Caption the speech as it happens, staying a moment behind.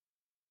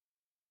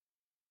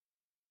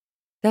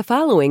The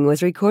following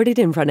was recorded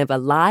in front of a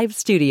live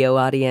studio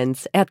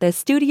audience at the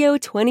Studio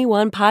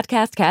 21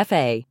 Podcast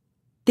Cafe.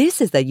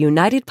 This is the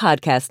United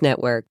Podcast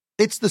Network.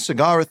 It's the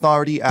Cigar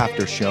Authority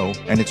After Show,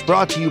 and it's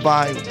brought to you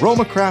by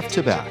Roma Craft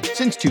Tobacco.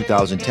 Since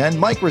 2010,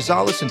 Mike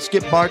Rosales and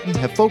Skip Martin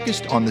have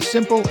focused on the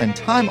simple and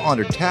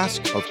time-honored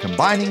task of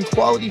combining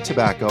quality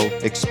tobacco,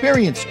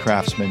 experienced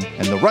craftsmen,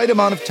 and the right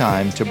amount of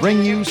time to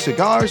bring you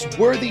cigars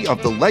worthy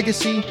of the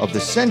legacy of the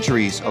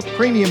centuries of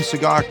premium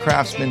cigar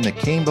craftsmen that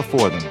came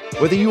before them.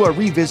 Whether you are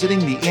revisiting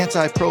the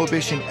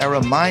anti-prohibition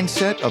era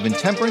mindset of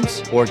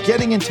intemperance or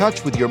getting in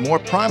touch with your more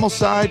primal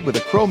side with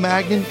a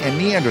Cro-Magnon and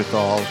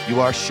Neanderthal, you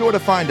are sure to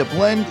find a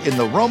blend in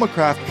the Roma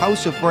Craft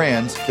house of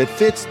brands that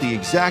fits the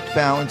exact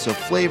balance of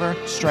flavor,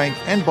 strength,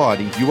 and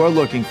body you are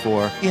looking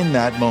for in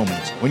that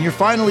moment. When you're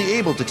finally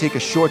able to take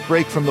a short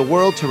break from the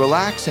world to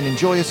relax and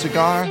enjoy a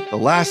cigar, the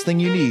last thing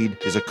you need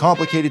is a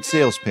complicated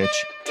sales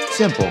pitch.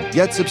 Simple,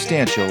 yet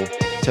substantial.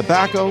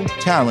 Tobacco,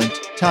 talent,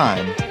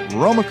 time.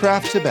 Roma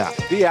Craft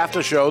Tobacco. The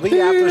after show.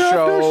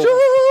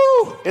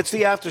 It's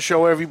the after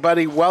show,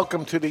 everybody.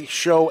 Welcome to the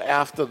show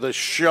after the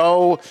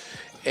show.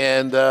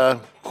 And,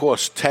 of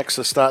course, texts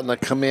are starting to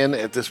come in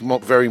at this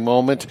very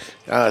moment.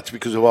 It's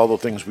because of all the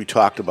things we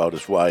talked about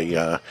is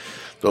why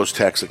those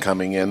texts are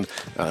coming in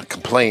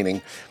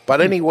complaining.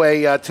 But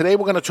anyway, today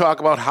we're going to talk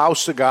about how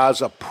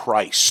cigars are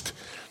priced.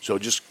 So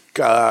just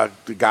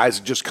the guys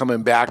are just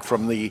coming back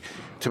from the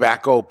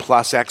Tobacco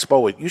Plus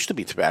Expo. It used to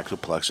be Tobacco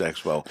Plus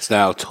Expo. It's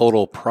now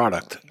Total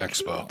Product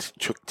Expo.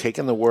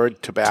 Taking the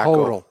word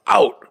tobacco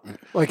out.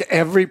 Like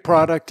every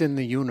product in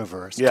the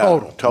universe.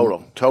 Yeah,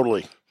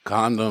 totally.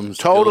 Condoms,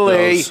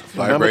 totally. dildos,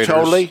 Remember vibrators.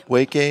 totally?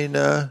 Weight gain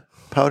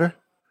powder?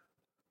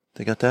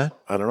 They got that?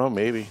 I don't know,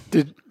 maybe.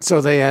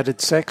 So they added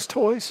sex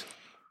toys?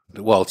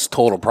 Well, it's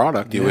Total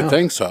Product. You would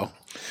think so.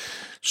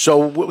 So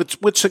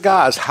with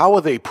cigars, how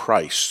are they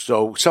priced?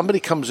 So somebody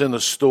comes in the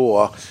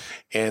store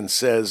and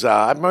says,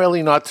 I'm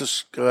really not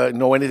to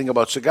know anything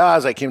about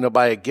cigars. I came to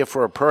buy a gift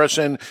for a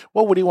person.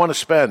 Well, what do you want to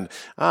spend?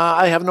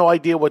 I have no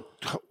idea what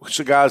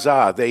cigars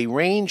are. They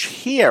range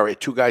here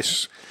at Two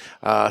Guys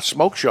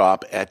Smoke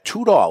Shop at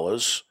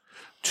 $2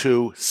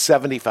 to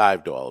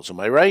 $75. Am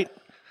I right?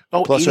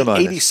 Oh, Plus or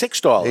minus.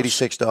 $86.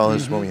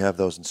 $86 when we have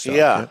those in stock.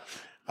 Yeah.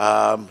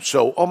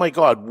 So, oh my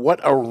God, what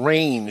a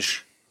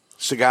range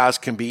cigars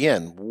can be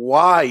in.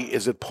 Why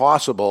is it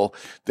possible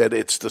that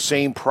it's the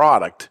same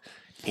product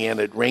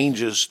and it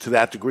ranges to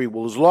that degree?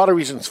 Well, there's a lot of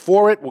reasons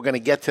for it. We're going to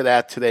get to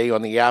that today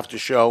on the after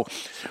show.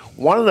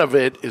 One of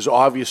it is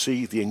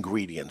obviously the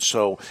ingredients.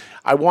 So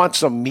I want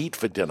some meat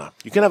for dinner.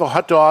 You can have a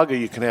hot dog or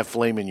you can have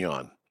filet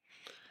mignon.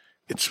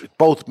 It's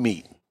both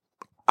meat,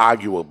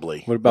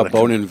 arguably. What about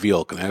bone-in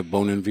veal? Can I have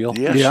bone-in veal?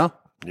 Yes. Yeah.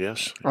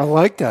 Yes. I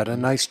like that. A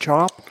nice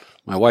chop.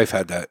 My wife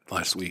had that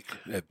last week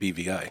at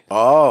BVI.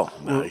 Oh,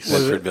 nice.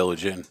 Bedford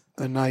Village Inn.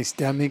 A nice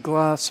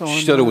demi-glace on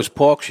She thought it was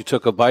pork. She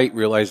took a bite,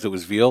 realized it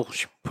was veal.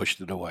 She pushed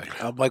it away.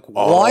 I'm like, what?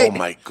 Oh,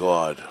 my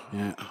God.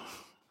 Yeah.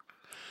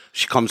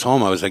 She comes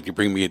home. I was like, you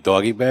bring me a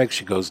doggy bag?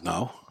 She goes,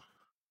 no.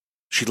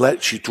 She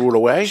threw it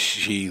away?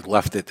 She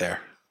left it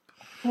there.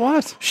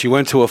 What? She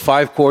went to a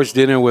 5-course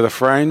dinner with a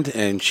friend,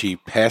 and she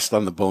passed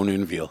on the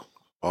bone-in veal.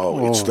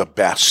 Oh, it's the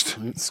best.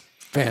 It's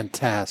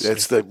fantastic.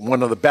 It's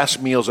one of the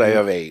best meals I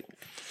ever ate.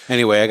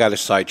 Anyway, I got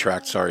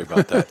sidetracked. Sorry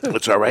about that.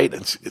 It's all right.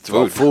 It's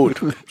about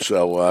food.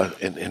 So,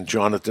 and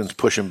Jonathan's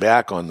pushing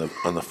back on the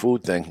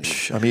food thing.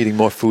 I'm eating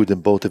more food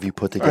than both of you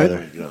put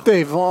together.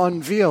 Dave,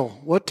 on veal,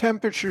 what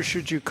temperature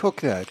should you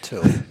cook that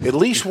to? At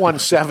least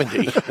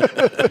 170.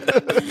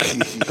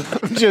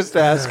 I'm just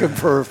asking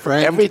for a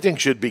friend. Everything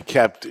should be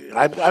kept.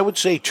 I would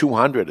say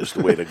 200 is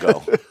the way to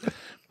go.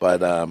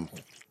 But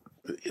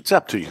it's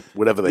up to you,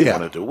 whatever they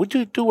want to do. Would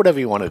you do whatever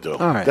you want to do?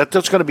 All right.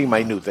 That's going to be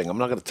my new thing. I'm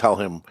not going to tell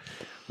him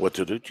what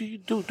to do. You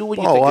do what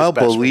you think is I'll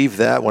best. believe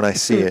that when I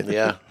see it.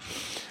 Yeah.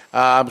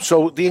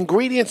 So the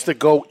ingredients that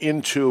go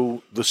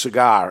into the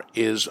cigar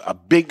is a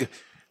big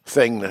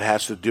thing that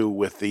has to do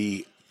with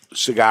the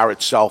cigar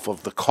itself,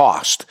 of the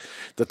cost.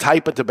 The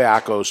type of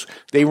tobaccos,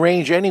 they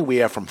range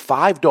anywhere from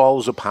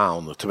 $5 a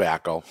pound, the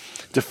tobacco,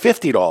 to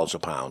 $50 a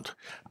pound.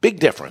 Big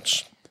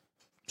difference.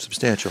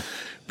 Substantial.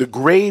 The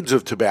grades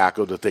of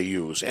tobacco that they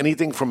use,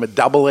 anything from a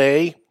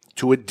AA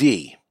to a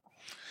D.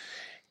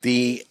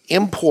 The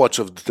imports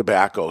of the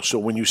tobacco, so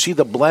when you see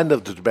the blend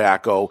of the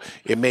tobacco,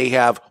 it may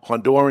have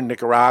Honduran,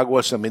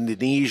 Nicaragua, some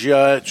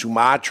Indonesia,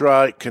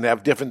 Sumatra, it can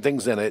have different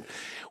things in it.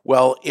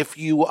 Well, if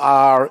you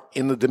are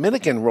in the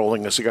Dominican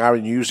rolling a cigar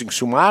and using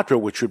Sumatra,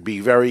 which would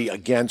be very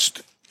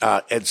against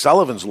Ed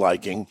Sullivan's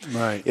liking,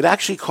 right, it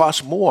actually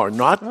costs more.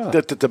 Not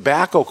that the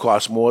tobacco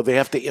costs more. They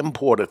have to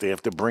import it. They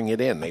have to bring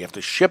it in. They have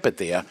to ship it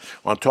there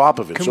on top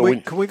of it.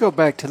 Can we go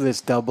back to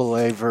this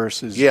AA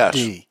versus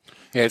D?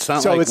 Yeah, it's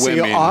not so like it's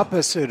women. the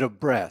opposite of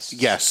breasts.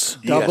 Yes.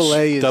 Double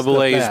A is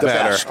Double A is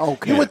better.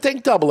 Okay. You would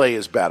think AA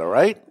is better,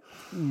 right?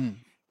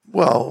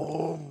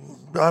 Well,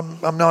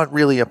 I'm not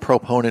really a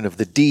proponent of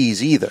the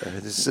D's either.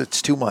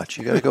 It's too much.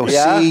 You got to go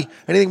C.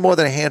 Anything more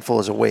than a handful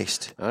is a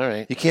waste. All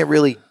right. You can't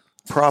really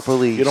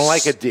properly. You don't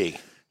like a D.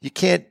 You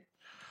can't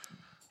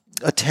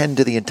attend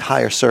to the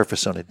entire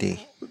surface on a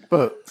D.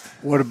 But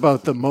what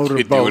about the You're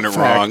motorboat doing it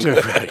wrong.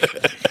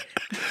 factor?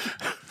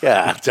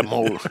 Yeah, it's a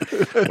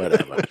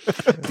whatever.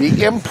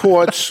 The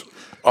imports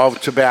of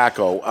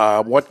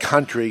tobacco, what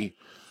country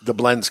the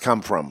blends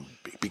come from,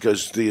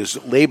 because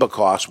there's labor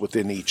costs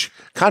within each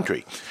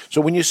country.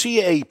 So when you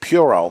see a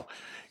Puro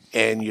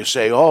and you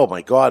say, oh,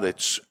 my God,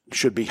 it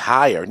should be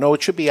higher. No,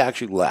 it should be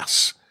actually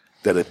less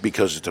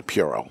because it's a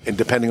Puro. And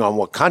depending on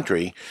what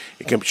country,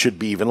 should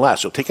be even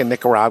less. So take a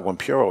Nicaraguan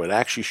Puro, it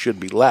actually should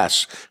be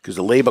less because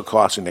the labor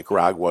costs in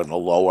Nicaragua are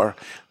lower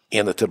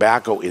and the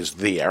tobacco is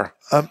there.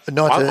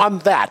 On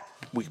that,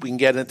 we can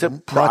get into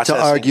processing.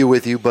 Not to argue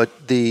with you, but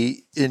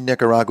in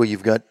Nicaragua,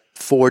 you've got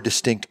 4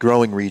 distinct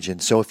growing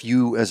regions. So if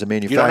you, as a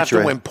manufacturer, you don't have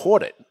to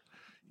import it.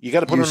 You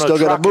got to put it on a truck. You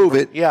still got to move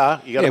it.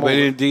 Yeah, you got to move but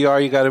it. in the DR,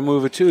 you got to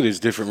move it too. There's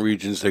different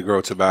regions that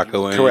grow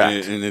tobacco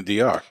in the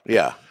DR.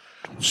 Yeah.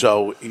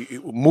 So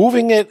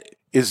moving it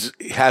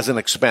has an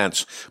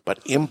expense, but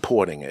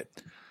importing it.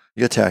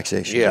 You got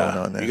taxation going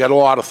on there. You got a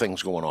lot of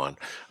things going on.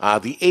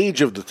 The age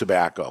of the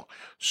tobacco.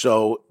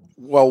 So,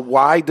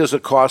 why does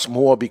it cost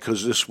more?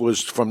 Because this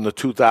was from the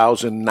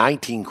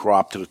 2019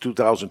 crop to the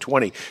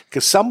 2020.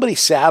 Because somebody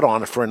sat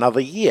on it for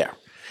another year.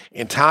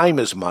 And time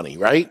is money,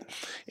 right?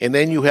 And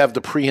then you have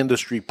the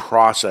pre-industry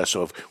process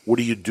of what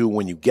do you do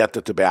when you get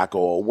the tobacco,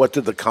 or what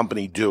did the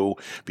company do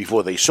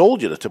before they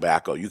sold you the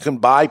tobacco? You can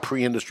buy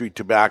pre-industry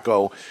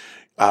tobacco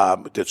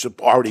that's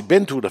already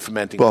been through the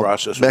fermenting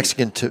process.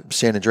 Mexican to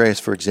San Andreas,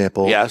 for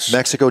example. Yes.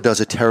 Mexico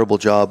does a terrible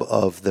job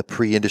of the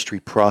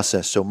pre-industry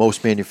process. So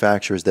most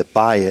manufacturers that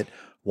buy it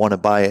want to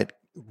buy it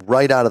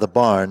right out of the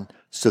barn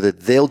so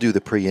that they'll do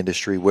the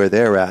pre-industry where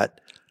they're at,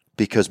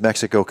 because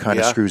Mexico kind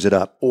of screws it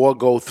up. Or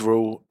go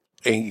through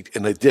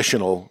an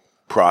additional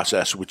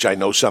process, which I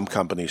know some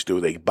companies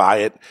do. They buy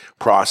it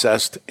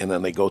processed, and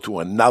then they go through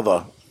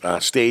another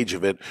stage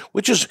of it,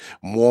 which is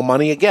more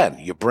money again.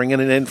 You're bringing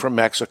it in from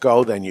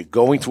Mexico, then you're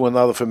going through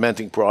another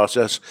fermenting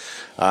process.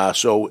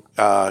 So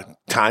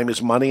time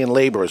is money and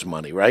labor is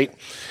money, right?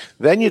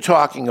 Then you're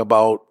talking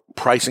about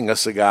pricing a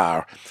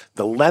cigar.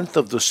 The length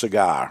of the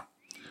cigar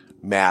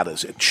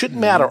matters. It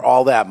shouldn't matter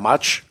all that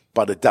much,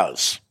 but it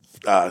does.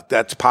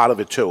 That's part of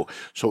it too.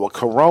 So a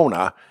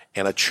Corona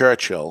and a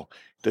Churchill,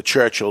 the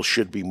Churchill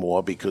should be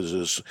more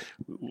because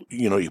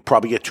you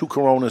probably get 2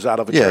 Coronas out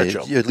of a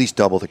Churchill. You at least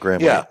double the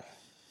gram Yeah. weight.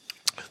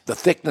 The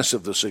thickness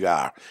of the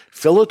cigar.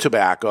 Filler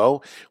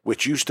tobacco,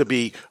 which used to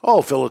be,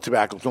 filler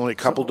tobacco is only a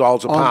couple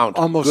dollars a pound.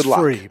 Almost Good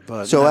luck. free.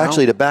 But So now,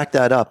 actually, to back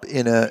that up,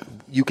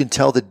 you can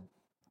tell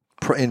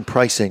in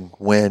pricing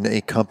when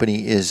a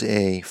company is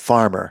a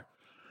farmer,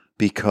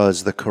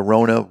 because the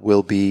Corona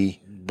will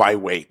be By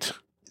weight.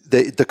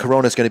 the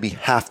Corona is going to be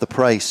half the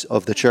price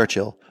of the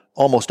Churchill,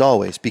 almost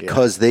always,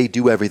 because they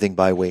do everything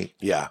by weight.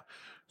 Yeah.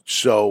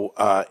 So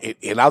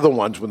in other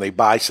ones, when they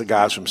buy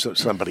cigars from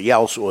somebody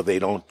else, or they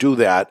don't do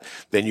that,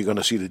 then you're going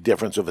to see the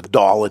difference of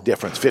 $1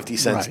 difference, 50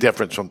 cents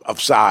difference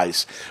of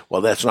size.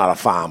 Well, that's not a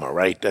farmer,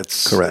 right?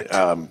 That's correct.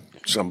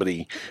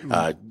 Somebody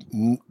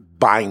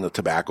buying the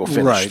tobacco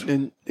finished. Right.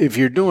 And if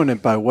you're doing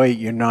it by weight,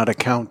 you're not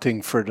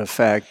accounting for the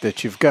fact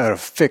that you've got a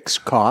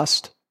fixed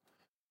cost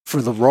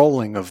for the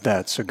rolling of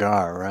that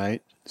cigar,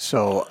 right?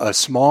 So a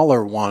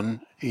smaller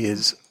one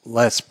is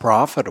less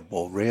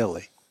profitable,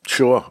 really.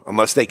 Sure,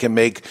 unless they can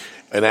make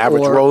an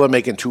average roller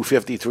making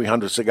 250,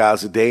 300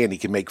 cigars a day, and he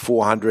can make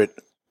 400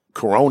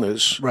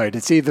 Coronas. Right.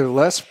 It's either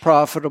less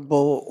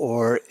profitable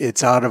or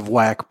it's out of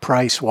whack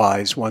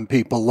price-wise when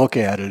people look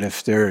at it.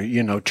 If they're,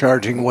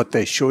 charging what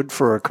they should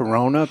for a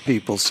Corona,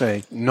 people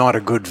say not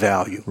a good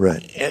value.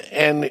 Right.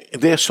 And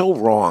they're so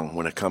wrong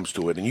when it comes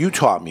to it. And you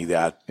taught me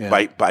that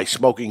by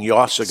smoking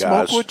your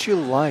cigars. Smoke what you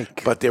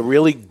like. But they're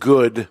really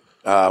good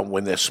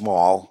when they're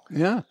small.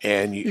 Yeah.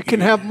 And you can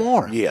have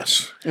more.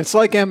 Yes. It's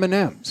like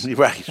M&Ms.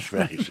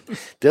 Right.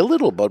 They're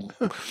little, but...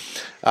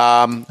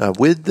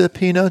 with the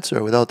peanuts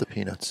or without the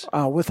peanuts?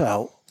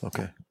 Without.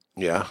 Okay.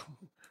 Yeah.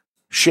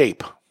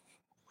 Shape.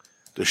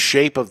 The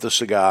shape of the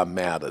cigar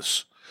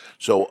matters.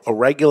 So a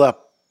regular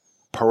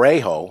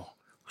Parejo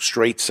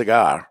straight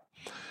cigar,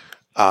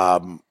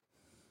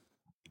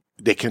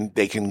 they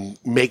can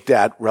make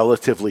that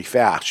relatively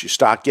fast. You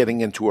start getting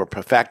into a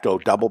Perfecto,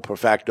 double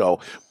Perfecto,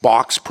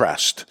 box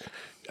pressed,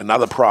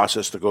 another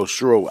process that goes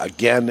through.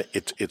 Again,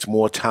 it's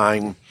more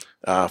time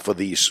for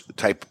these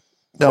type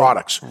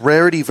products.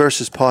 Rarity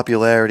versus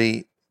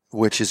popularity,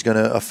 which is going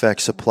to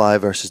affect supply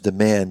versus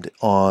demand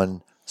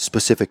on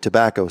specific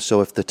tobacco. So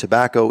if the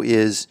tobacco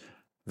is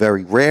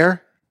very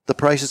rare, the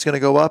price is going to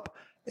go up.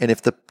 And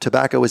if the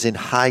tobacco is in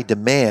high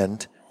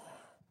demand,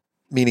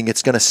 meaning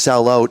it's going to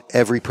sell out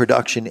every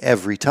production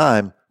every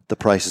time, the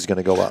price is going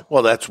to go up.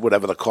 Well, that's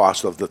whatever the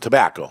cost of the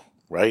tobacco,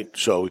 right?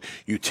 So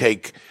you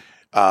take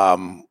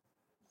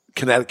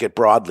Connecticut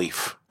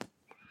broadleaf.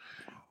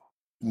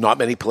 Not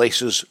many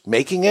places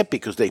making it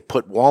because they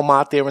put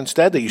Walmart there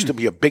instead. There used to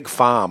be a big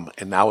farm,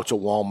 and now it's a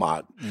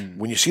Walmart.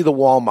 When you see the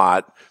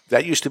Walmart,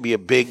 that used to be a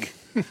big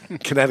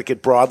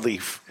Connecticut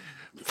broadleaf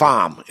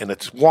farm, and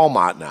it's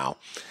Walmart now.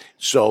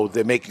 So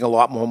they're making a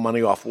lot more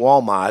money off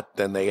Walmart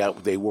than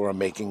they were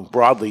making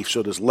broadleaf.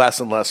 So there's less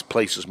and less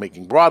places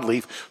making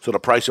broadleaf. So the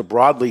price of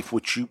broadleaf,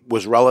 which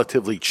was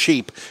relatively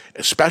cheap,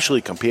 especially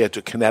compared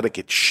to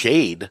Connecticut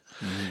shade,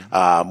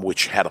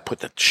 which had to put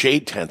the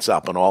shade tents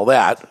up and all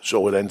that.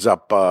 So it ends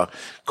up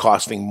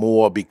costing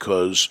more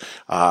because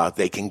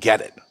they can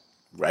get it,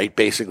 right?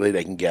 Basically,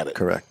 they can get it.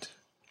 Correct.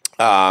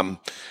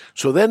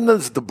 So then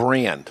there's the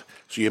brand.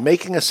 So you're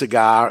making a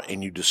cigar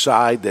and you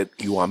decide that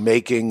you are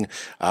making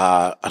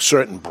a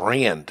certain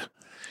brand.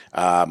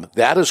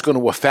 That is going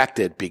to affect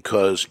it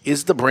because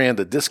is the brand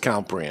a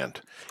discount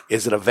brand?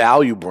 Is it a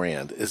value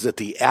brand? Is it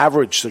the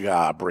average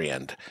cigar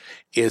brand?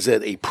 Is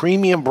it a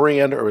premium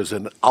brand or is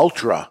it an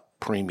ultra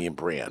premium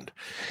brand?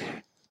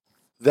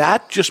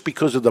 That just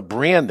because of the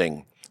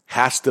branding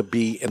has to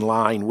be in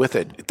line with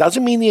it. It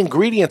doesn't mean the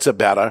ingredients are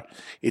better.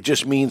 It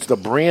just means the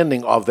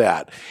branding of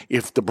that.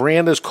 If the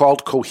brand is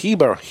called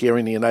Cohiba here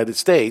in the United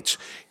States,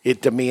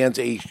 it demands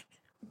a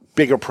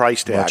bigger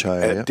price tag. Much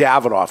higher, yeah.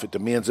 Davidoff, it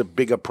demands a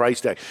bigger price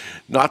tag.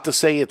 Not to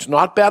say it's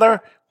not better,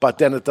 but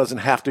then it doesn't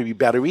have to be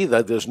better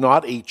either. There's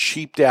not a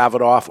cheap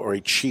Davidoff or a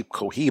cheap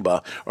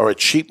Cohiba or a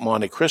cheap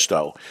Monte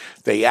Cristo.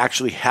 They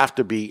actually have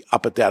to be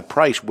up at that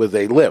price where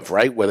they live,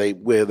 right?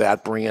 Where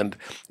that brand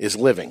is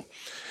living.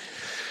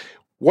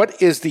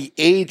 What is the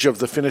age of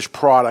the finished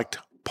product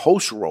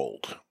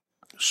post-rolled?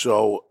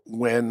 So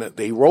when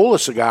they roll a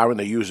cigar and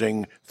they're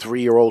using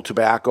 3-year-old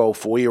tobacco,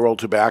 4-year-old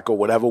tobacco,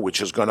 whatever, which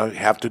is going to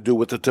have to do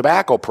with the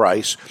tobacco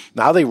price,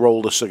 now they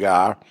roll the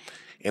cigar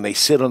and they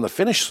sit on the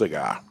finished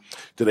cigar.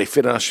 Do they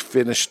sit on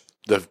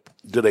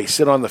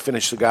the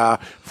finished cigar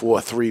for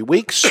 3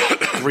 weeks,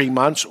 3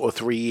 months, or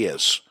 3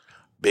 years?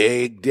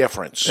 Big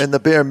difference. And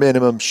the bare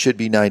minimum should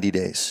be 90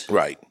 days.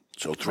 Right.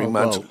 So 3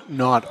 months.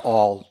 Not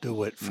all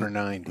do it for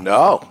 90.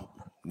 No.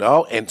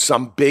 And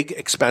some big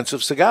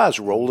expensive cigars,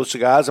 roll the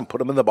cigars and put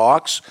them in the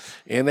box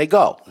and they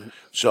go.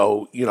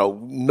 So,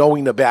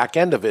 knowing the back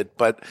end of it,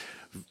 but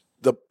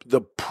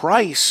the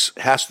price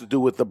has to do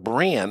with the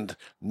brand,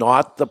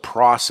 not the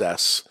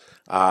process.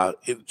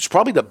 It's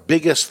probably the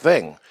biggest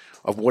thing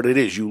of what it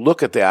is. You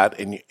look at that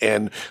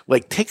and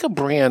like take a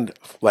brand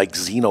like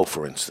Zeno,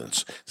 for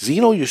instance.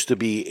 Zeno used to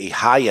be a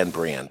high-end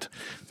brand.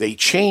 They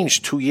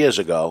changed 2 years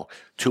ago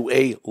to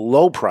a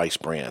low-price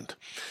brand.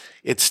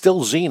 It's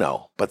still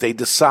Zeno, but they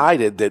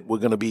decided that we're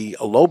going to be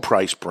a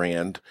low-price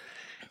brand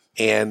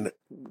and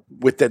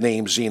with the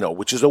name Zeno,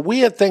 which is a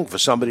weird thing for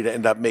somebody to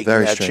end up making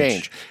Very that strange.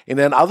 change. And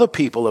then other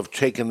people have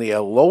taken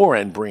their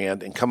lower-end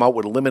brand and come out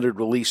with limited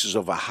releases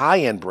of a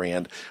high-end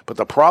brand. But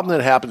the problem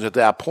that happens at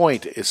that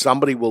point is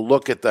somebody will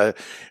look at the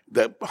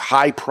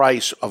high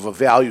price of a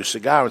value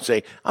cigar and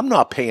say, I'm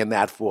not paying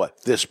that for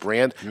this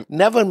brand,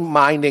 never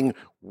minding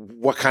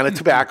what kind of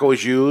tobacco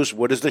is used,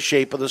 what is the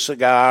shape of the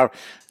cigar.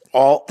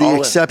 The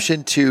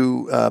exception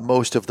to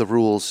most of the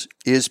rules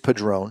is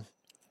Padron,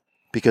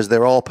 because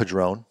they're all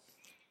Padron.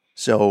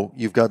 So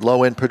you've got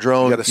low-end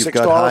Padron, you got a you've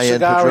got high-end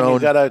cigar, Padron, and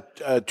you've got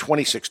a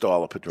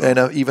 $26 Padron.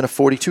 and even a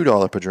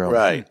 $42 Padron.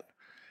 Right.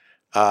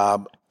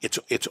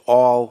 It's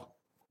all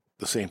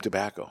the same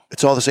tobacco.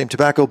 It's all the same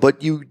tobacco,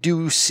 but you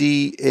do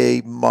see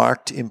a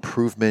marked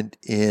improvement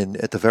in,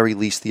 at the very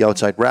least, the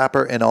outside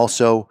wrapper, and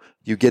also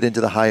you get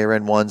into the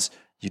higher-end ones,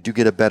 you do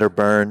get a better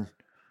burn.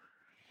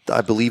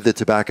 I believe the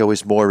tobacco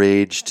is more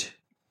aged.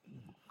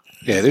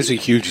 Yeah, there's a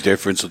huge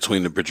difference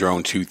between the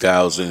Padron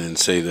 2000 and,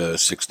 say, the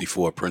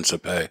 64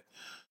 Principe.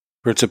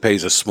 Principe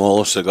is a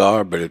smaller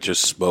cigar, but it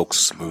just smokes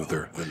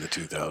smoother than the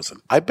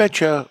 2000. I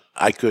bet you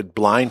I could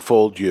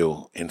blindfold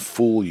you and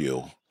fool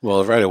you.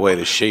 Well, right away,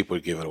 the shape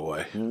would give it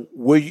away.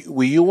 Were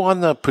you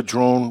on the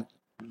Padron?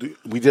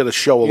 We did a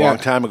show a long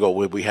time ago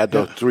where we had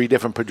the 3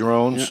 different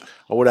Padrons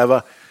or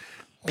whatever.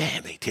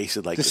 Man, they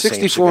tasted like the same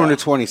 64 and the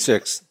cigar.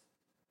 26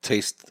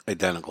 taste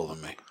identical to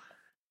me.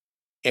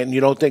 And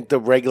you don't think the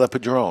regular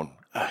Padron?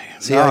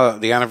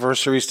 The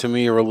anniversaries to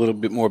me are a little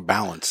bit more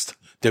balanced.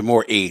 They're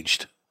more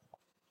aged.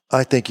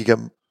 I think you got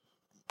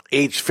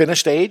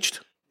Finished aged?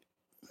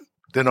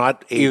 They're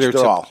not aged Either at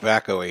all.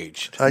 tobacco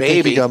aged. I think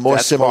Maybe. you got more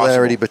That's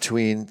similarity possible.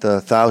 between the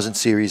 1000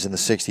 series and the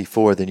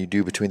 64 than you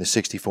do between the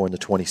 64 and the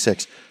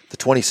 26. The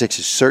 26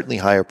 is certainly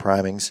higher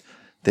primings.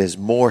 There's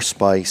more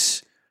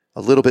spice,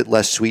 a little bit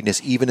less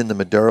sweetness, even in the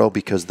Maduro,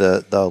 because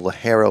the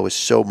Ligero is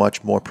so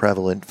much more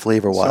prevalent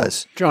flavor-wise.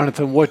 So,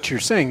 Jonathan, what you're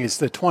saying is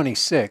the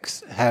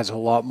 26 has a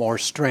lot more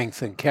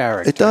strength and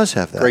character. It does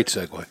have that. Great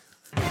segue.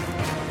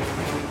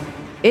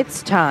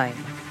 It's time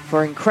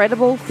for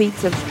Incredible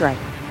Feats of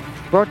Strength,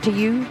 brought to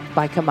you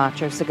by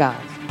Camacho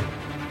Cigars.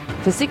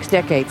 For 6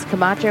 decades,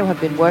 Camacho have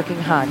been working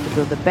hard to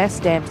build the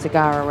best damn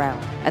cigar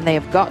around, and they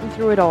have gotten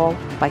through it all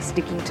by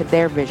sticking to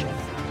their vision.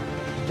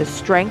 The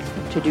strength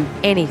to do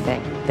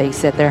anything they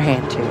set their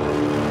hand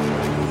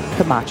to.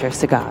 Camacho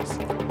Cigars.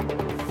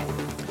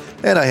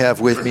 And I have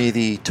with me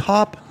the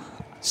top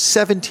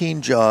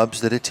 17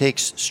 jobs that it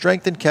takes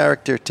strength and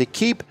character to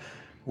keep.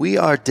 We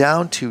are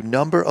down to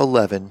number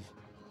 11.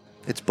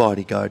 It's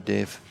bodyguard,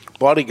 Dave.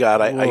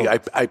 Bodyguard,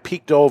 I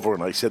peeked over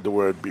and I said the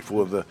word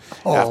before the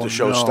after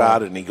show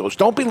started, and he goes,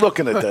 "Don't be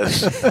looking at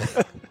this."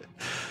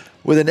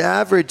 With an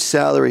average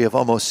salary of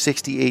almost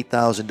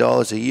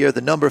 $68,000 a year,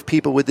 the number of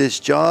people with this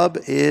job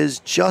is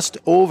just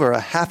over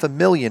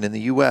 500,000 in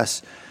the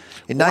U.S.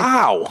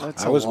 Wow.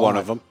 I was one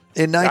of them.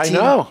 In I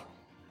know.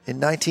 In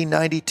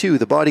 1992,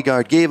 The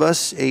Bodyguard gave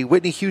us a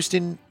Whitney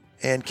Houston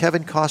and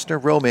Kevin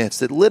Costner romance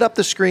that lit up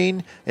the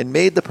screen and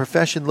made the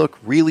profession look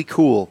really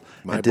cool.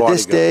 And to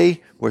this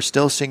day, we're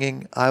still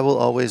singing I Will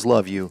Always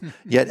Love You.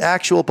 Yet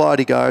actual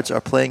bodyguards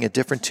are playing a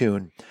different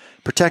tune.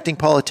 Protecting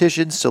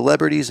politicians,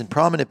 celebrities, and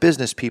prominent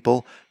business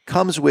people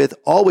comes with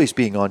always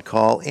being on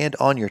call and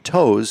on your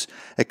toes,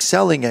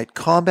 excelling at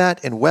combat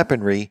and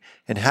weaponry,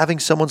 and having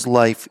someone's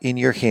life in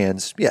your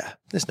hands. Yeah,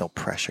 there's no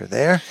pressure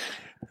there.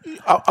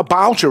 A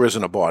bouncer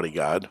isn't a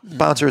bodyguard.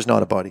 Bouncer is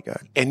not a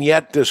bodyguard. And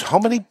yet there's how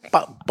many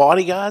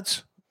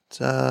bodyguards? It's,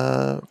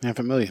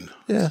 500,000.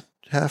 yeah,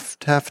 half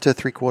to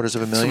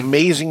 750,000. It's an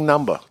amazing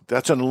number.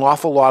 That's an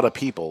awful lot of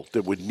people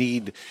that would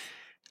need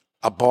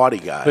a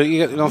bodyguard. But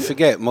you don't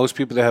forget, most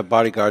people that have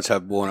bodyguards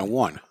have more than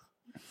one.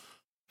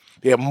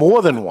 They have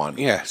more than one.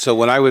 Yeah, so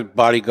when I would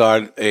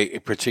bodyguard a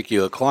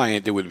particular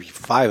client, there would be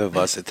 5 of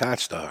us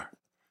attached to her.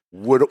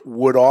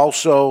 Would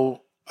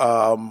also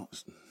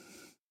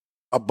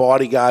a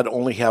bodyguard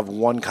only have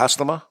one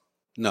customer?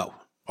 No.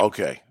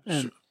 Okay.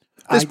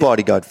 There's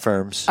bodyguard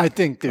firms. I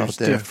think there's out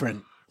there.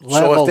 different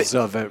levels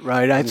of it,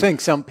 right? I think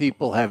some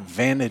people have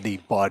vanity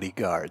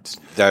bodyguards.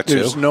 That too.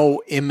 There's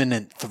no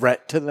imminent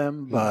threat to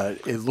them,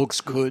 but it looks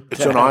good.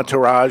 It's an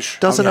entourage.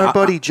 Doesn't our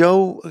buddy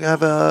Joe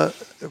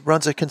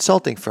runs a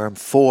consulting firm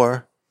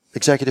for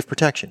executive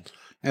protection?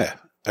 Yeah,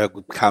 that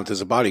would count as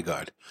a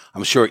bodyguard.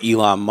 I'm sure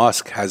Elon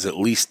Musk has at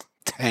least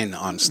 10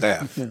 on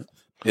staff.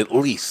 At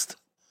least.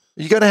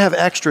 You got to have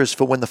extras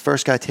for when the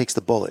first guy takes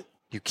the bullet.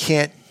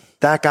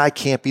 That guy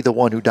can't be the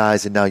one who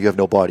dies and now you have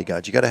no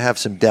bodyguards. You got to have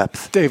some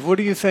depth. Dave, what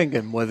are you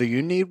thinking? Whether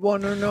you need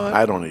one or not?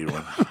 I don't need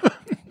one.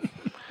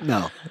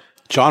 No.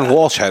 John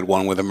Walsh had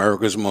one with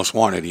America's Most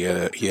Wanted. He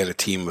had a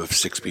team of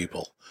 6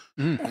 people.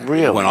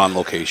 Really? Went on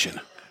location.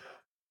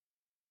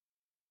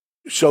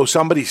 So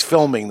somebody's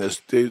filming.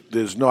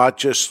 There's not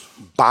just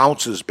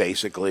bouncers,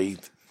 basically.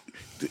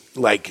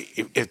 Like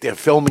if they're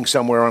filming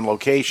somewhere on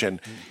location,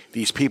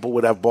 these people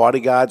would have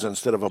bodyguards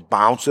instead of a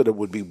bouncer that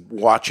would be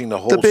watching the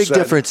whole set. The big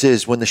difference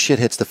is when the shit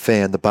hits the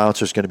fan, the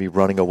bouncer's going to be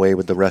running away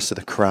with the rest of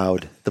the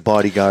crowd. The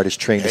bodyguard is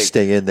trained to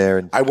stay in there.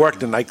 And I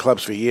worked in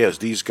nightclubs for years.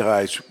 These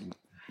guys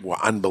were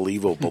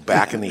unbelievable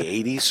back in the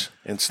 80s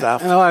and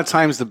stuff. And a lot of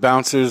times the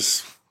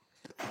bouncers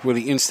were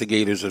the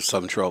instigators of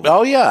some trouble.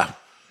 Oh, yeah.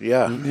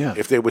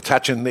 If they were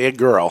touching their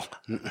girl,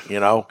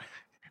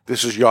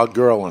 this is your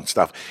girl and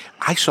stuff.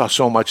 I saw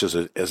so much as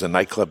a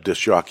nightclub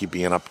disc jockey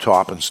being up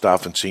top and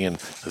stuff and seeing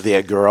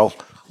their girl.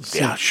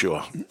 Yeah,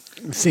 sure.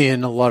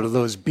 Seeing a lot of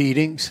those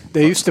beatings.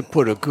 They used to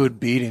put a good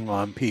beating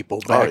on people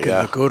back in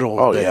the good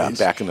old days. Oh, yeah,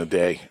 back in the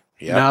day.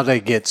 Yeah. Now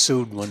they get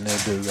sued when they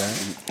do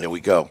that. There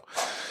we go.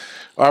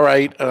 All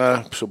right,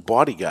 so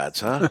bodyguards,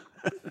 huh?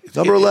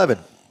 number 11.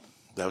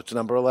 That's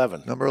number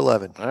 11. Number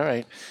 11. All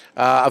right.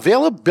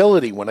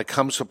 Availability when it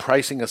comes to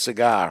pricing a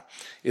cigar.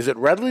 Is it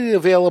readily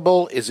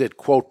available? Is it,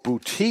 quote,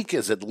 boutique?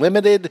 Is it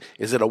limited?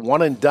 Is it a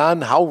one and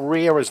done? How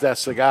rare is that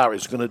cigar?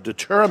 Is going to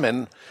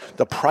determine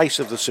the price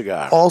of the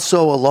cigar.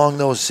 Also, along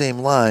those same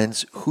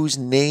lines, whose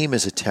name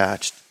is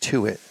attached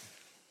to it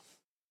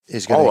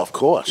is going of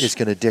course. Is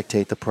going to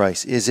dictate the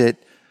price. Is it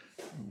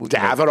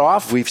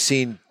Davidoff? We've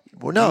seen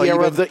no, year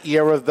of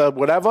the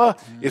whatever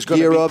is going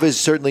to be. Year of is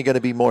certainly going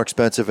to be more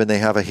expensive, and they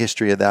have a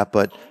history of that.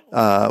 But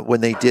when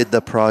they did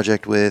the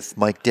project with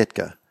Mike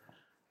Ditka,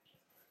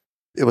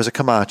 it was a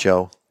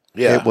Camacho.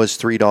 Yeah. It was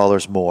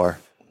 $3 more.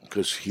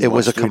 Because it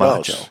was a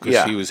Camacho.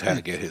 Because he had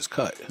to get his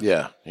cut.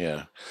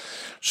 Yeah.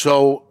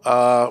 So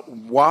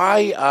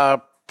why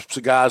are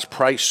cigars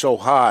priced so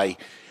high?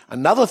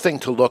 Another thing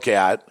to look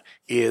at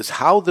is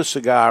how the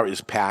cigar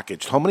is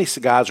packaged. How many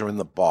cigars are in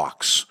the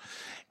box?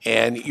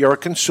 And you're a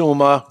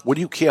consumer. What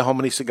do you care how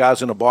many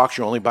cigars in a box?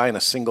 You're only buying a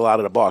single out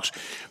of the box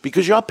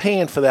because you're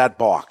paying for that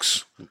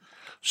box.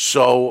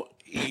 So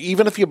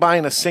even if you're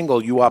buying a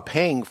single, you are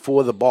paying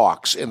for the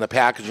box and the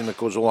packaging that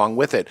goes along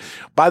with it.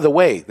 By the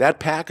way, that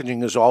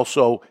packaging is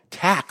also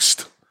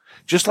taxed,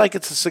 just like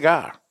it's a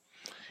cigar.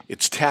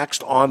 It's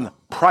taxed on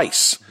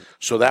price.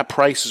 So that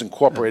price is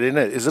incorporated in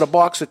it. Is it a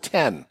box of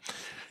 10,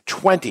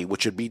 20,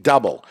 which would be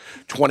double,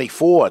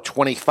 24,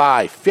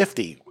 25,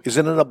 50? Is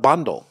it in a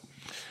bundle?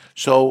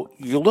 So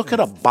you look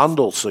at a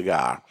bundle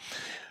cigar,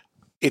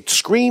 it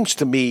screams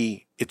to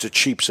me it's a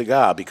cheap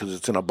cigar because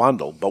it's in a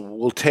bundle. But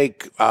we'll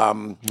take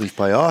Leaf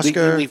by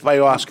Oscar,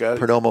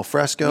 Perdomo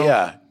Fresco.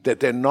 Yeah, that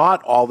they're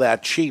not all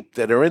that cheap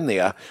that are in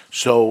there,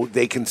 so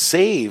they can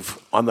save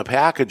on the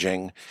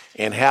packaging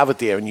and have it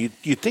there. And you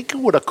think it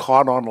would have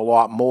caught on a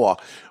lot more,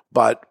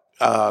 but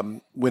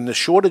when the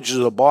shortages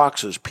of the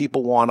boxes,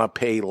 people want to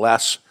pay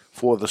less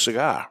for the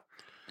cigar.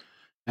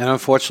 And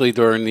unfortunately,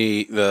 during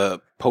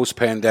the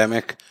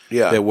post-pandemic,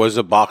 there was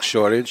a box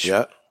shortage,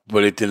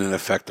 but it didn't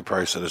affect the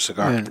price of the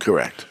cigar.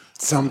 Correct.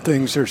 Some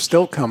things are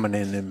still coming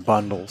in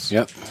bundles.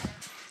 Yep.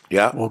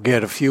 Yeah. We'll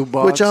get a few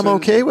boxes. Which I'm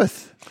okay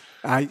with.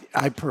 I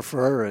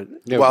prefer it.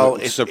 Yeah, Well,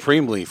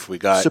 Supreme Leaf, we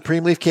got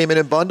Supreme Leaf came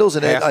in bundles,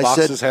 and half I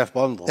boxes, said, half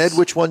bundles. Ed,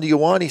 which one do you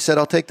want? He said,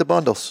 I'll take the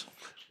bundles.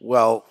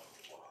 Well,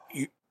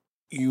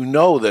 you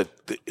know that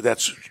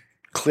that's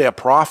clear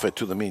profit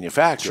to the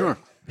manufacturer.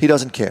 Sure. He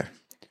doesn't care.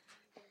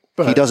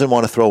 But He doesn't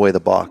want to throw away the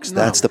box.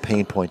 That's the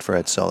pain point for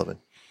Ed Sullivan.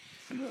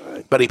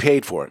 But he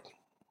paid for it.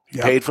 He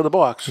Yeah. paid for the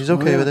box. He's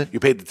okay with it. You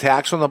paid the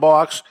tax on the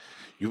box.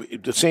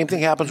 The same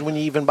thing happens when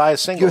you even buy a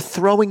single. You're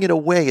throwing it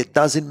away. It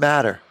doesn't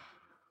matter.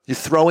 You're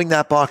throwing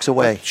that box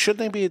away. Shouldn't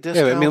they be a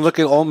discount? Yeah, I mean, look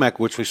at Olmec,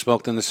 which we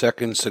smoked in the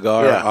second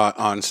cigar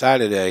on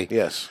Saturday.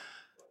 Yes.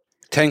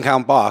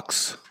 10-count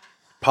box,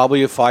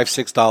 probably a $5,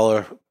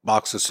 $6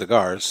 box of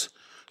cigars.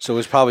 So it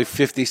was probably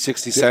 50,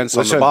 60 cents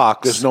on the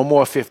box. There's no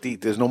more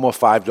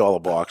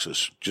 $5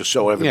 boxes. Just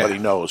so everybody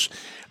knows,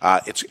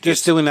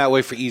 it's doing that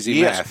way for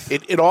easy math.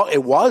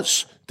 It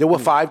was. There were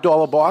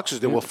 $5 boxes.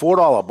 There were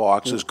 $4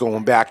 boxes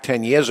going back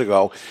 10 years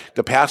ago.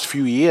 The past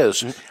few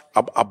years,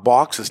 a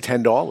box is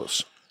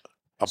 $10.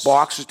 A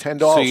box is $10.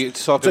 So you're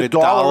talking it's a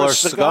 $1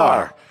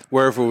 cigar.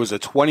 Where if it was a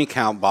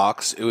 20-count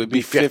box, it would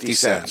be 50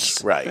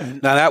 cents. Right.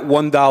 Now, that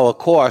 $1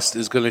 cost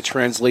is going to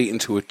translate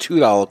into a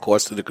 $2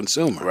 cost to the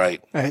consumer.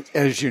 Right.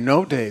 as you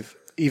know, Dave,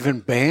 even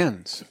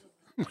bands.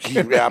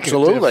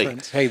 Absolutely.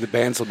 Hey, the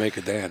bands will make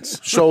a dance.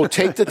 So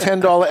take the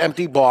 $10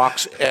 empty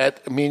box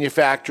at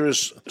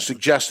manufacturer's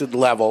suggested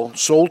level,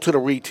 sold to the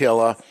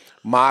retailer,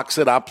 marks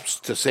it up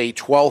to say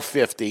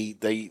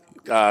 $12.50. The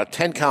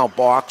 10-count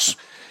box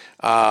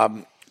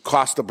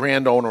cost the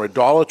brand owner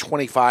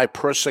 $1.25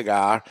 per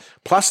cigar,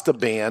 plus the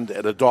band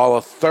at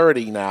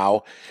 $1.30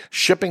 now.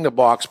 Shipping the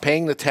box,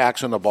 paying the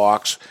tax on the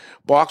box.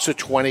 Box of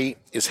 20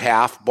 is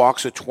half.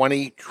 Box of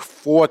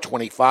 24,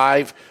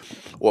 25,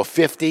 or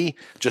 50,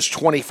 just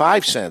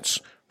 25 cents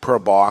per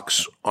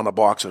box on a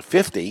box of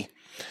 50,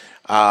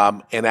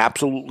 and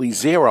absolutely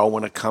zero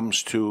when it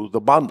comes to the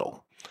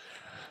bundle.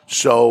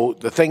 So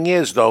the thing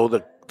is, though,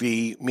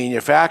 the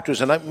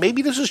manufacturers, and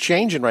maybe this is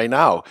changing right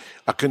now,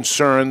 are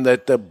concerned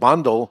that the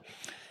bundle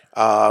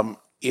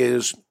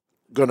is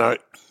going to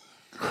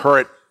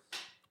hurt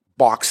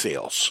box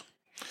sales.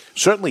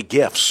 Certainly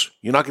gifts.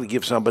 You're not going to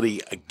give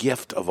somebody a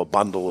gift of a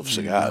bundle of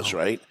cigars,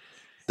 right?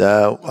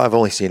 I've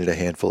only seen it a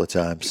handful of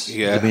times.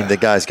 Yeah. I mean, the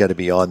guy's got to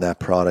be on that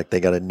product. They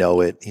got to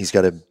know it. He's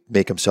got to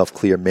make himself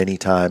clear many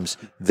times.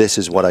 This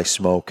is what I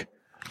smoke.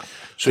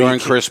 So during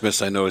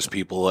Christmas, I noticed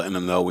people letting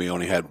them know we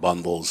only had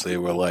bundles. They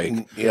were like,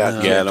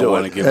 I don't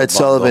want to give a Ed bundle.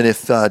 Sullivan,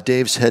 if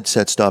Dave's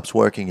headset stops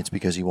working, it's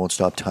because he won't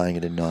stop tying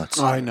it in knots.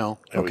 I know.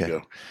 There we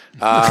go.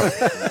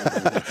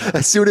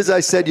 As soon as I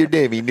said your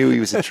name, he knew he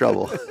was in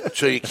trouble.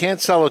 So you can't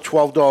sell a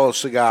 $12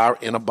 cigar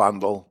in a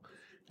bundle.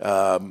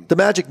 The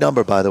magic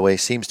number, by the way,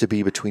 seems to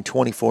be between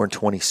 24 and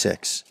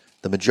 26.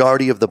 The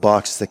majority of the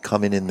boxes that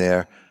come in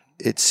there,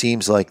 it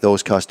seems like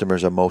those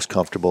customers are most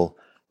comfortable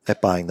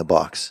at buying the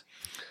box.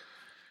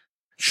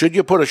 Should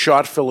you put a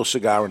shot filler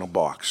cigar in a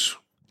box?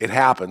 It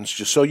happens,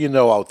 just so you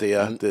know out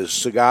there. There's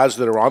cigars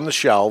that are on the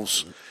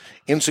shelves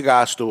in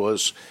cigar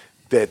stores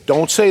that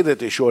don't say that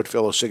they're short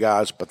filler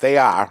cigars, but they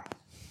are.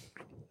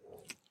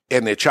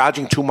 And they're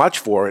charging too much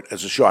for it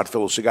as a short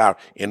filler cigar.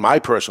 In my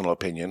personal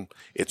opinion,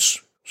 it's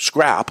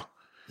scrap.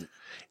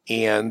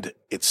 And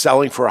it's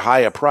selling for a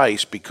higher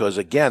price because,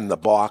 again, the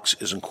box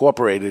is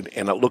incorporated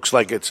and it looks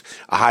like it's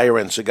a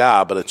higher-end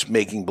cigar, but it's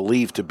making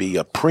believe to be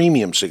a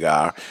premium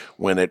cigar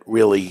when it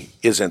really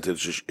isn't.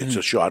 It's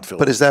a short filler.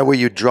 But is that where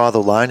you draw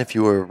the line if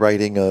you were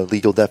writing a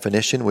legal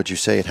definition? Would you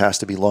say it has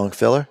to be long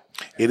filler?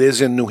 It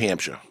is in New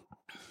Hampshire.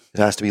 It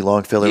has to be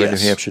long filler in New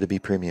Yes. Hampshire to be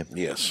premium.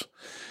 Yes.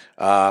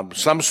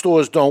 Some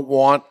stores don't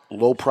want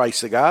low-price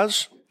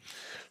cigars,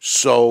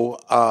 so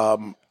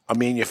a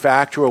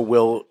manufacturer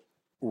will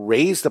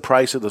raise the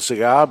price of the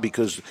cigar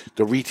because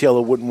the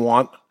retailer wouldn't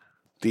want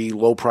the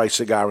low-price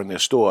cigar in their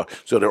store.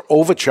 So they're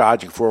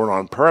overcharging for it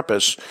on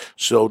purpose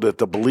so that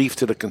the belief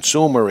to the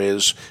consumer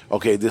is,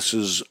 okay, this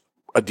is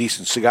a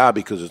decent cigar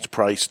because it's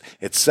priced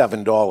at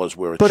 $7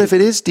 where it But should. if it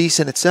is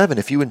decent at $7,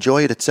 if you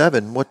enjoy it at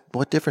 $7,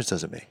 what difference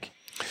does it make?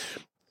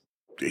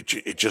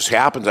 It just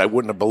happens. I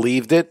wouldn't have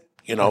believed it.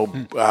 You know,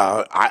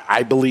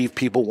 I believe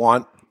people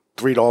want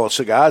 $3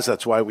 cigars.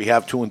 That's why we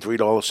have $2 and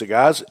 $3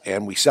 cigars,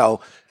 and we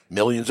sell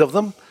millions of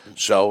them.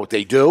 So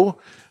they do.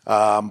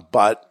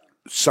 But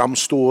some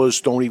stores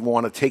don't even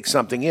want to take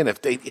something in.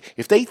 If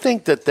they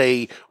think that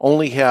they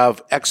only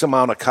have X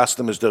amount of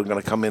customers that are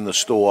going to come in the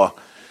store,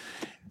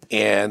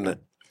 and,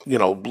 you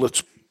know,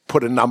 let's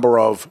put a number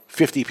of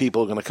 50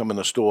 people are going to come in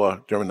the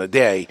store during the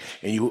day,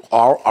 and you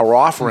are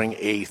offering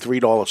a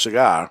 $3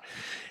 cigar,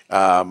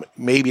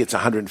 maybe it's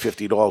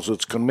 $150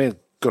 that's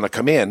going to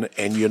come in,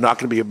 and you're not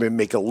going to be able to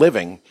make a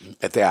living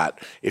at that.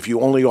 If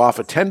you only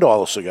offer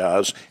 $10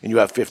 cigars and you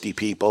have 50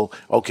 people,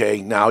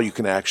 okay, now you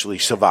can actually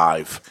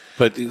survive.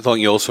 But don't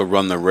you also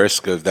run the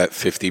risk of that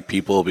 50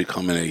 people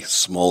becoming a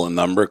smaller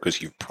number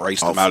because you've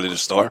priced them out of the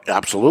store?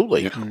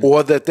 Absolutely.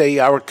 Or that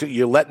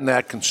you're letting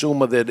that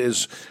consumer that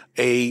is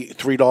a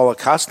 $3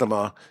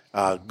 customer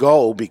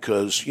go,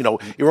 because,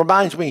 it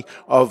reminds me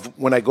of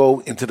when I go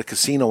into the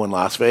casino in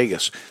Las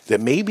Vegas,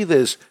 that maybe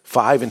there's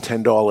 $5 and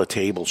 $10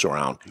 tables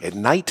around. At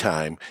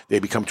nighttime, they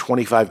become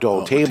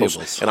 $25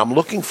 tables. And I'm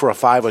looking for a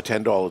 $5 or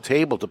 $10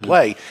 table to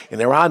play, and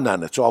there are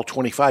none. It's all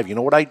 $25. You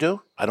know what I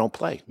do? I don't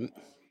play.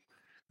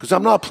 Because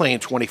I'm not playing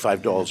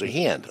 $25 a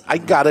hand. I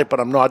got it, but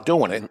I'm not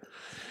doing it.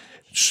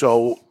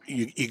 So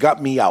you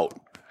got me out.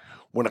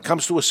 When it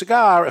comes to a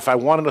cigar, if I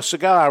wanted a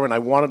cigar and I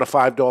wanted a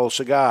 $5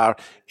 cigar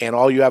and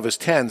all you have is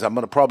 10s, I'm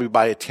going to probably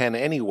buy a 10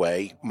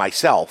 anyway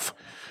myself.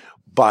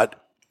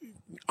 But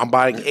I'm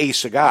buying a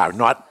cigar,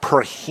 not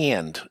per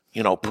hand,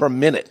 per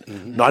minute.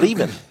 Not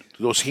even.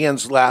 Those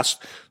hands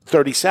last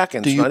 30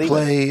 seconds. Do you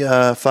play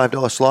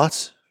 $5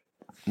 slots?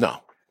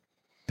 No.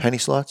 Penny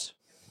slots?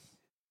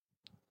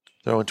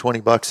 Throwing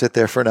 $20, sit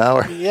there for an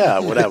hour? Yeah,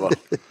 whatever.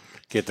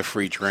 Get the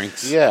free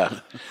drinks.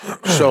 Yeah.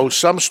 So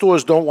some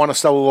stores don't want to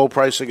sell low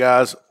price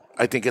cigars.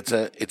 I think it's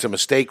a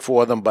mistake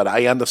for them, but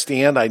I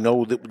understand. I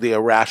know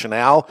their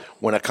rationale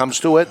when it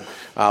comes to it,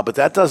 but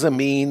that doesn't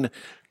mean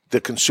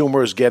the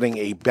consumer is getting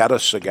a better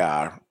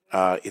cigar.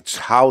 It's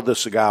how the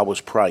cigar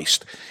was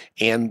priced.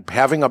 And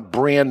having a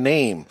brand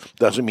name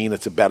doesn't mean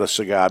it's a better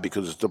cigar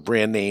because it's a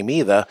brand name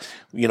either.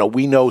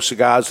 We know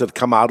cigars that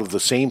come out of the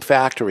same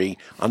factory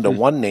under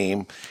one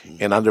name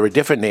and under a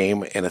different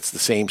name, and it's the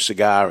same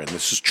cigar, and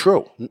this is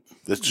true.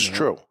 This is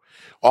true.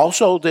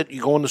 Also, that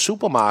you go in the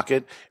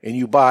supermarket and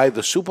you buy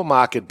the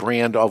supermarket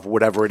brand of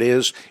whatever it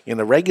is in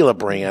the regular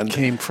brand.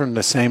 Came from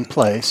the same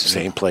place.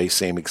 Same place,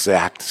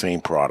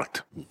 same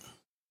product.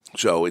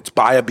 So it's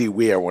buyer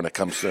beware when it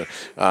comes to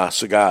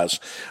cigars.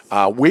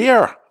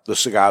 Where the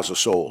cigars are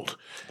sold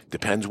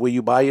depends where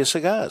you buy your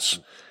cigars.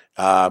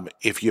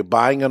 If you're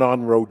buying it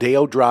on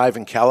Rodeo Drive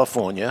in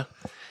California,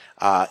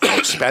 an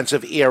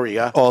expensive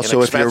area.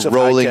 Also, if you're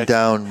rolling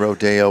down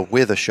Rodeo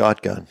with a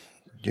shotgun,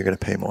 you're going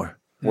to pay more.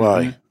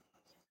 Why?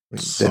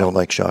 They don't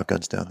like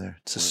shotguns down there.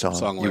 It's a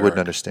song. You wouldn't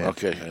understand.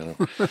 Okay. I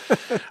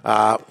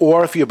know.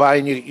 Or if you're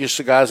buying your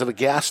cigars at a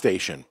gas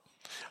station,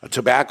 a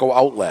tobacco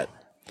outlet,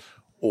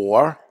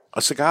 or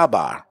a cigar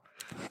bar.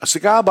 A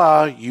cigar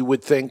bar, you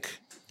would think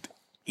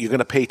you're going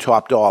to pay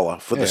top dollar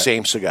for the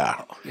same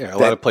cigar. Yeah, a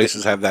lot of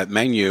places have that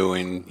menu,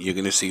 and you're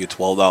going to see a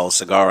 $12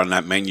 cigar on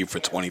that menu for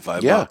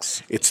 $25. Yeah,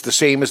 it's the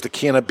same as the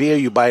can of beer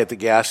you buy at the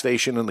gas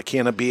station and the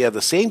can of beer.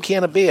 The same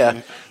can of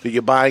beer that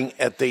you're buying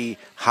at the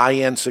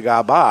high-end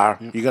cigar bar,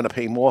 you're going to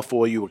pay more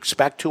for. You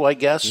expect to, I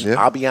guess,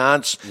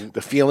 ambiance,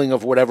 the feeling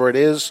of whatever it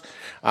is,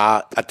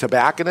 a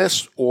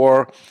tobacconist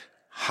or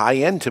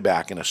high-end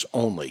tobacconist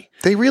only.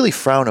 They really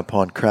frown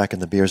upon cracking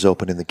the beers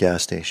open in the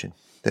gas station.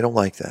 They don't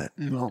like that.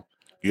 No.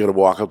 You got to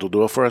walk out the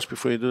door first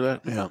before you do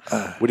that? Yeah.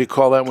 What do you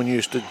call that when you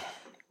used to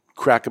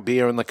crack a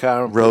beer in the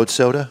car? Road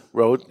soda?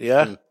 Road,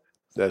 yeah.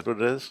 That's what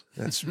it is?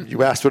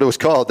 You asked what it was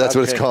called. That's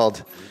what it's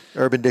called.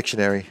 Urban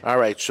Dictionary. All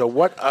right. So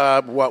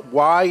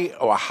why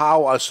or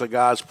how are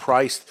cigars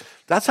priced?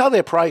 That's how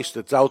they're priced.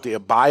 It's out there.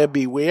 Buyer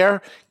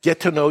beware. Get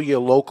to know your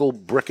local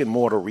brick and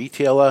mortar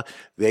retailer.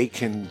 They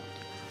can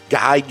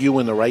guide you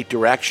in the right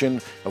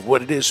direction of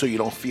what it is so you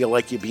don't feel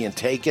like you're being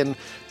taken.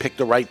 Pick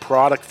the right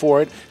product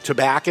for it.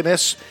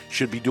 Tobacconists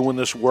should be doing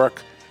this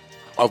work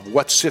of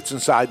what sits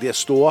inside their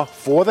store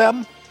for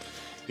them.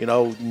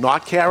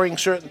 Not carrying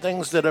certain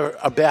things that are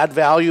a bad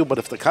value, but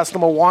if the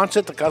customer wants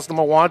it, the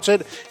customer wants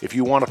it. If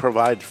you want to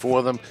provide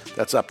for them,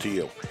 that's up to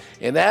you.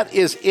 And that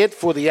is it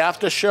for the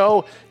after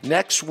show.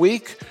 Next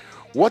week,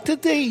 what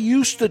did they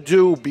used to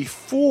do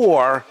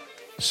before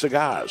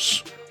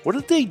cigars? What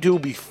did they do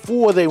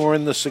before they were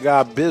in the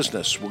cigar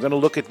business? We're going to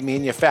look at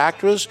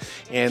manufacturers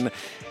and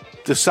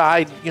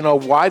decide,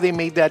 why they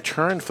made that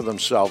turn for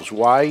themselves,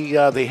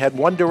 why they had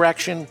one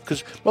direction,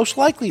 because most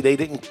likely they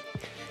didn't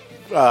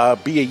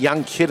be a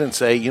young kid and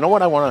say, you know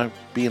what, I want to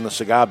be in the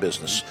cigar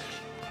business.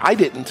 I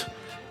didn't,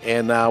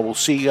 and we'll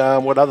see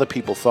what other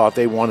people thought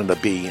they wanted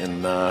to be,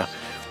 and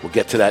we'll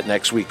get to that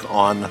next week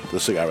on the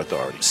Cigar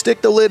Authority.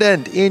 Stick the lid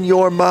end in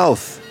your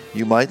mouth.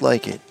 You might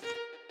like it.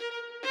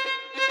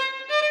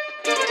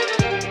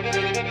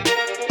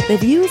 The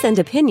views and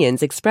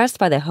opinions expressed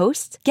by the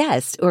hosts,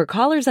 guests, or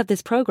callers of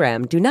this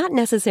program do not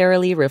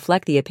necessarily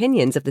reflect the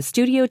opinions of the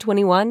Studio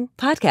 21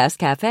 Podcast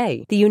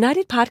Cafe, the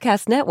United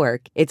Podcast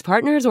Network, its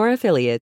partners, or affiliates.